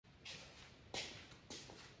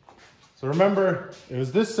So remember, it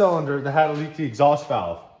was this cylinder that had a leaky exhaust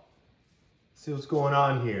valve. See what's going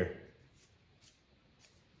on here.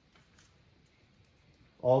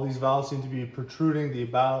 All these valves seem to be protruding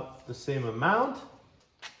about the same amount.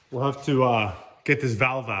 We'll have to get this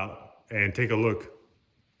valve out and take a look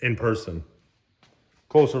in person.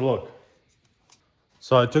 Closer look.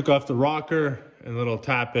 So I took off the rocker and a little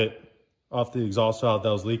tap it off the exhaust valve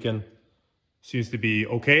that was leaking. Seems to be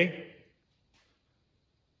okay.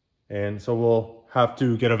 And so we'll have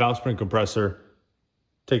to get a valve spring compressor,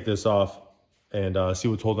 take this off, and see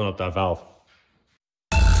what's holding up that valve.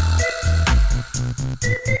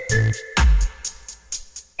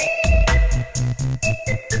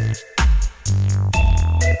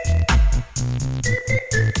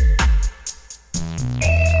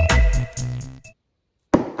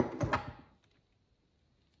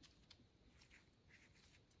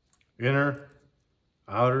 Inner,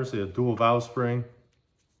 outer, so you have dual valve spring.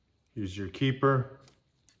 Use your keeper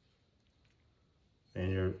and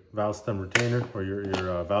your valve stem retainer, or your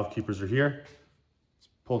valve keepers are here. Let's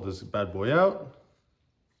pull this bad boy out.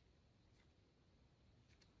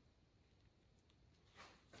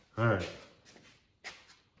 All right.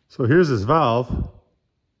 So here's this valve.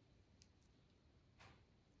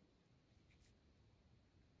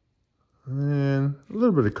 And a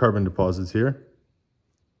little bit of carbon deposits here.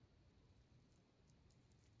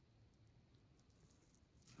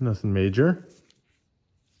 Nothing major.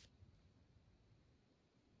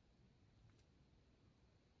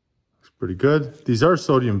 Looks pretty good. These are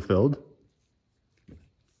sodium filled.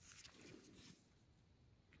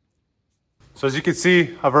 So as you can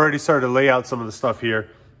see, I've already started to lay out some of the stuff here.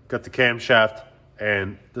 Got the camshaft,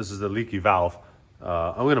 and this is the leaky valve.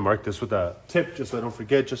 I'm gonna mark this with a tip just so I don't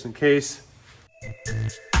forget, just in case.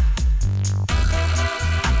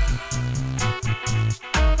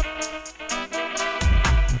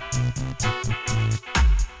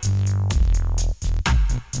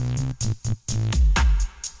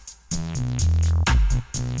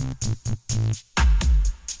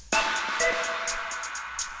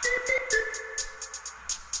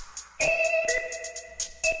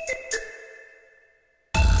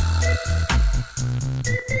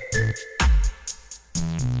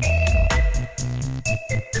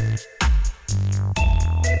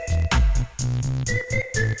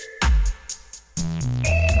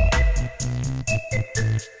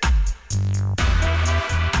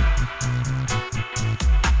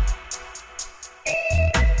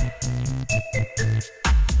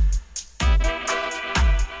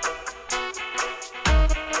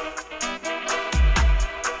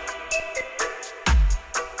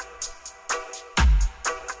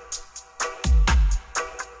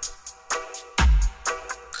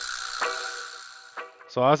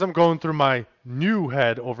 So as I'm going through my new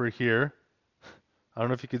head over here, I don't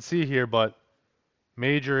know if you can see here, but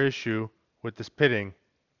major issue with this pitting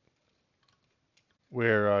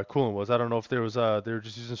where coolant was. I don't know if there was they were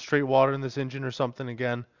just using straight water in this engine or something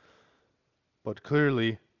again, but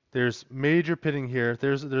clearly there's major pitting here.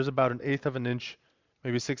 There's about 1/8 of an inch,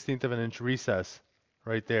 maybe 1/16 of an inch recess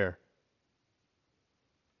right there.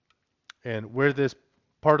 And where this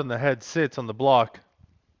part on the head sits on the block,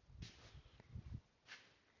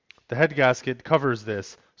 the head gasket covers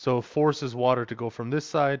this, so it forces water to go from this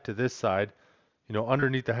side to this side, you know,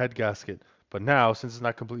 underneath the head gasket. But now, since it's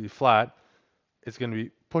not completely flat, it's going to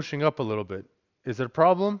be pushing up a little bit. Is it a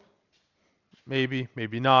problem? Maybe,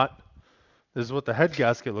 maybe not. This is what the head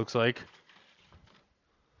gasket looks like.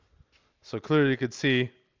 So clearly you can see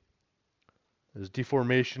there's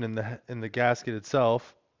deformation in the gasket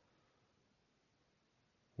itself.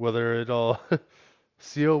 Whether it'll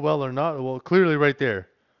seal well or not, well, clearly right there.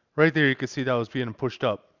 Right there you can see that was being pushed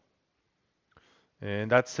up.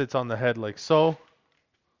 And that sits on the head like so.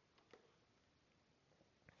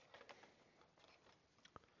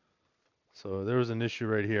 So there was an issue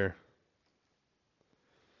right here.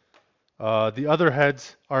 The other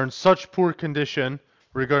heads are in such poor condition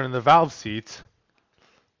regarding the valve seats.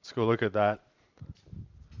 Let's go look at that.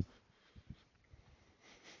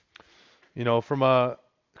 You know, from a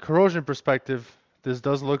corrosion perspective, this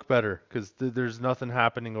does look better because there's nothing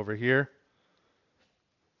happening over here.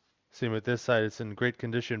 Same with this side, it's in great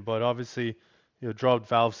condition, but obviously, you know, dropped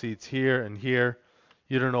valve seats here and here.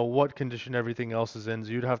 You don't know what condition everything else is in,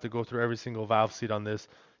 so you'd have to go through every single valve seat on this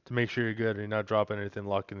to make sure you're good and you're not dropping anything,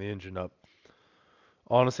 locking the engine up.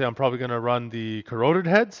 Honestly, I'm probably going to run the corroded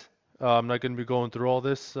heads. I'm not going to be going through all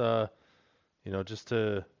this, you know, just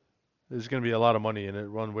to... There's going to be a lot of money in it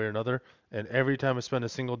one way or another. And every time I spend a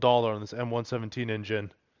single dollar on this M117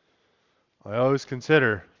 engine, I always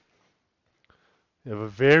consider you have a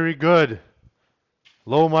very good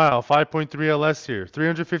Low mile, 5.3 LS here,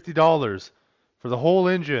 $350 for the whole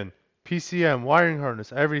engine, PCM, wiring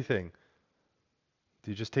harness, everything. Do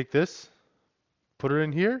you just take this, put it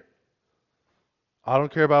in here? I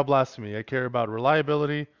don't care about blasphemy. I care about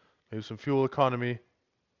reliability, maybe some fuel economy.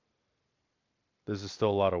 This is still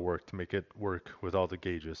a lot of work to make it work with all the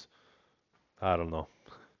gauges. I don't know.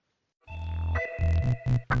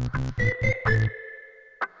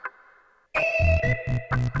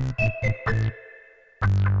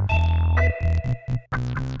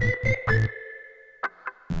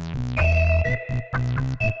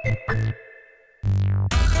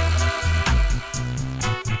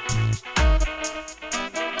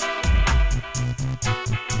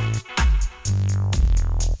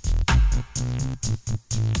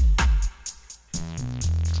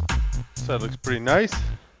 So that looks pretty nice.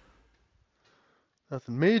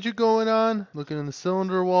 Nothing major going on. Looking in the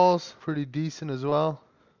cylinder walls, pretty decent as well.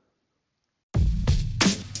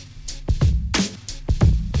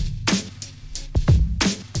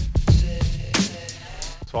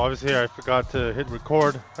 So obviously I forgot to hit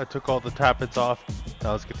record. I took all the tappets off.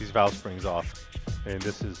 Now let's get these valve springs off. And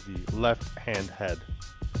this is the left hand head.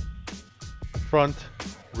 Front,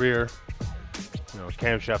 rear,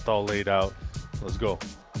 camshaft all laid out. Let's go.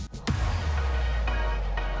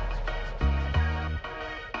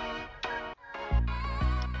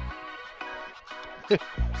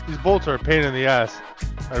 These bolts are a pain in the ass.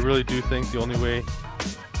 I really do think the only way you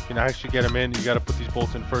can actually get them in, you got to put these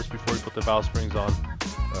bolts in first before you put the valve springs on.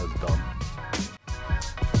 That's dumb.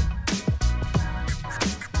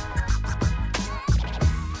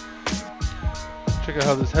 Check out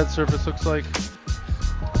how this head surface looks like.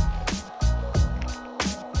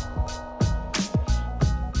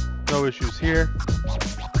 No issues here.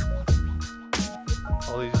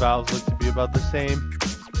 All these valves look to be about the same.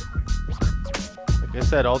 Like I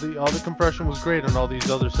said, all the compression was great on all these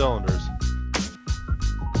other cylinders.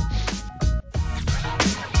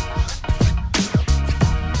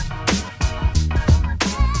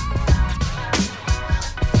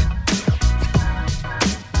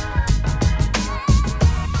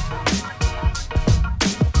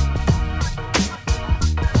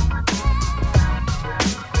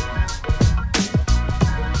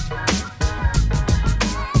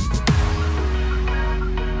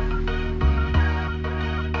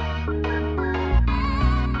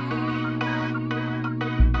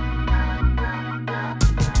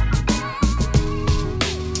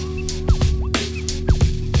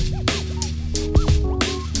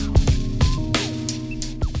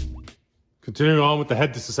 Continuing on with the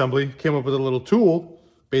head disassembly, came up with a little tool.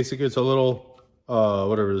 Basically, it's a little,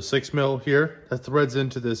 whatever, the 6 mil here that threads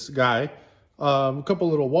into this guy. A couple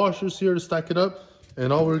little washers here to stack it up.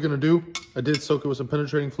 And all we're gonna do, I did soak it with some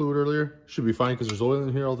penetrating fluid earlier. Should be fine because there's oil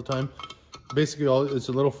in here all the time. Basically, it's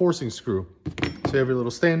a little forcing screw. So you have your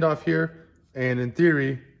little standoff here. And in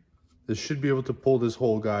theory, this should be able to pull this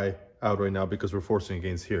whole guy out right now because we're forcing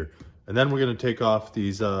against here. And then we're gonna take off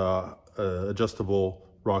these adjustable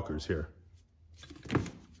rockers here.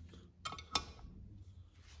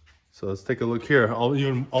 So let's take a look here.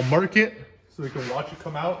 I'll mark it so we can watch it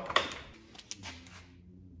come out.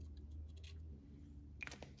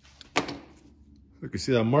 You can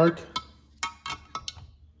see that mark.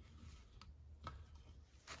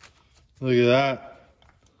 Look at that.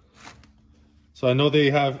 So I know they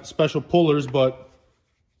have special pullers, but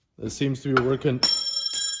it seems to be working,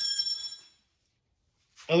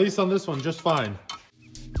 at least on this one, just fine.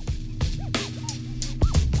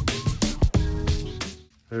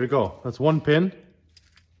 There we go. That's one pin.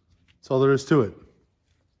 That's all there is to it.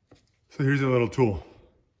 So here's a little tool.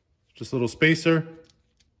 Just a little spacer,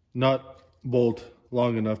 nut, bolt,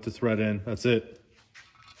 long enough to thread in. That's it.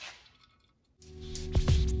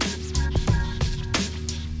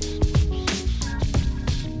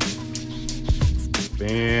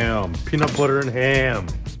 Bam! Peanut butter and ham.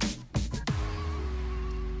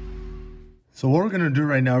 So what we're gonna do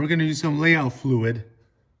right now, we're gonna use some layout fluid.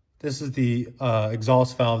 This is the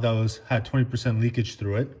exhaust valve that had 20% leakage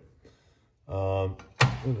through it. I'm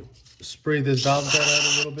gonna spray this valve guide out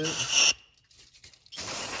a little bit.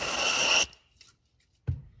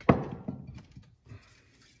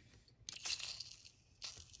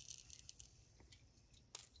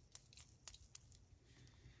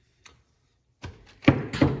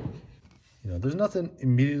 There's nothing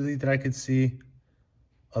immediately that I could see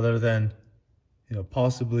other than,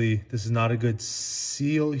 possibly this is not a good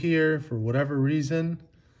seal here for whatever reason.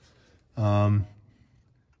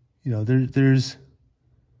 There's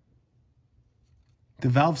the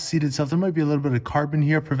valve seat itself, there might be a little bit of carbon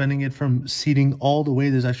here preventing it from seating all the way.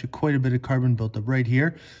 There's actually quite a bit of carbon built up right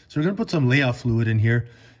here. So we're gonna put some layout fluid in here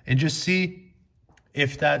and just see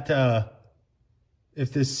if that,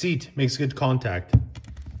 if this seat makes good contact.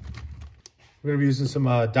 We're gonna be using some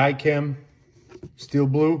Dicam steel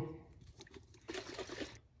blue.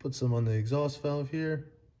 Put some on the exhaust valve here.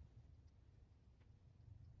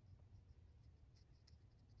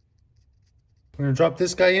 We're gonna drop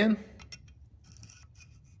this guy in.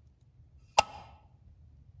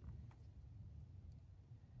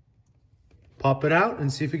 Pop it out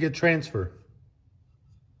and see if we get transfer.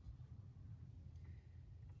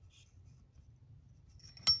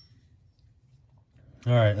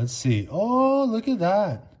 All right, let's see. Oh, look at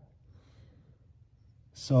that.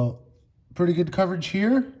 So pretty good coverage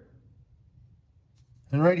here.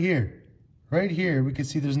 And right here, we can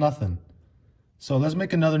see there's nothing. So let's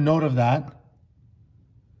make another note of that,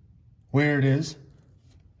 where it is.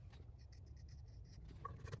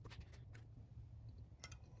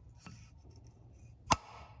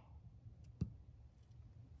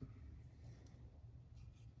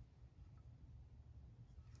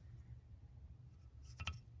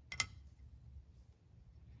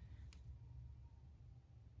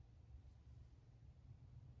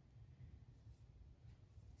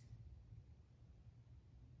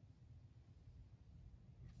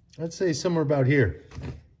 I'd say somewhere about here.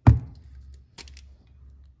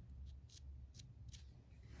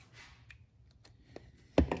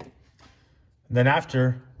 Then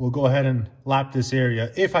after, we'll go ahead and lap this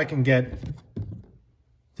area if I can get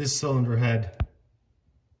this cylinder head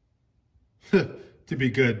to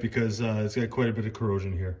be good, because it's got quite a bit of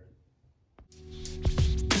corrosion here.